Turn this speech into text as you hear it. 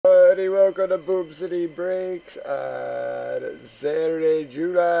everybody, welcome to Boom City Breaks on Saturday,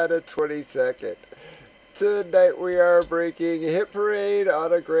 July the 22nd. Tonight we are breaking Hit Parade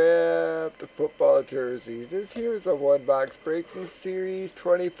autographed football jerseys. This here is a one box break from Series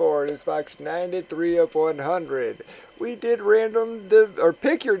 24. This box 93 of 100. We did random,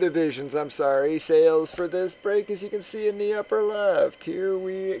 pick your divisions, sales for this break, as you can see in the upper left. Here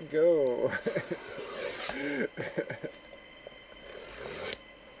we go.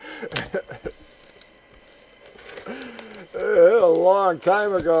 A long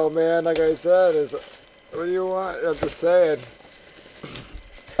time ago, man. Like I said, what do you want? I'm just saying,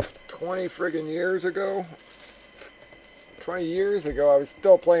 20 friggin' years ago. 20 years ago, I was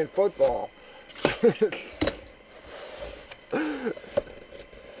still playing football.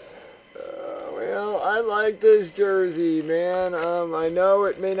 Well, I like this jersey, man. I know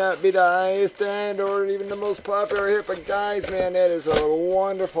it may not be the highest end or even the most popular hit, but guys, man, that is a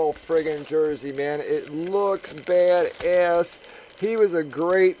wonderful friggin' jersey, man. It looks badass. He was a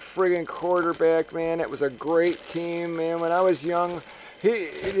great friggin' quarterback, man. It was a great team, man. When I was young,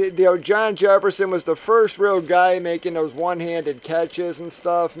 John Jefferson was the first real guy making those one-handed catches and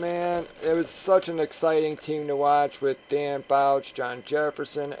stuff, man. It was such an exciting team to watch with Dan Fouts, John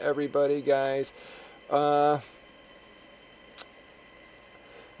Jefferson, everybody, guys. Yep,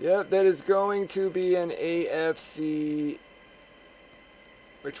 that is going to be an AFC.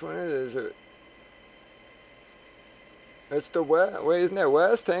 Which one is it? It's the West. Wait, isn't that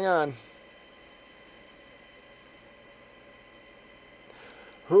West? Hang on.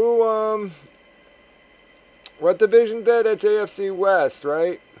 What division is that? That's AFC West,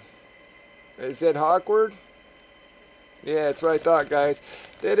 right? Is that Hawkward? Yeah, that's what I thought, guys.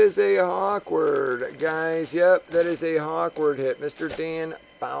 That is a Hawkward, guys. Yep, that is a Hawkward hit. Mr. Dan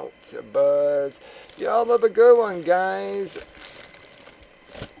Fouts, Buzz. Y'all have a good one, guys.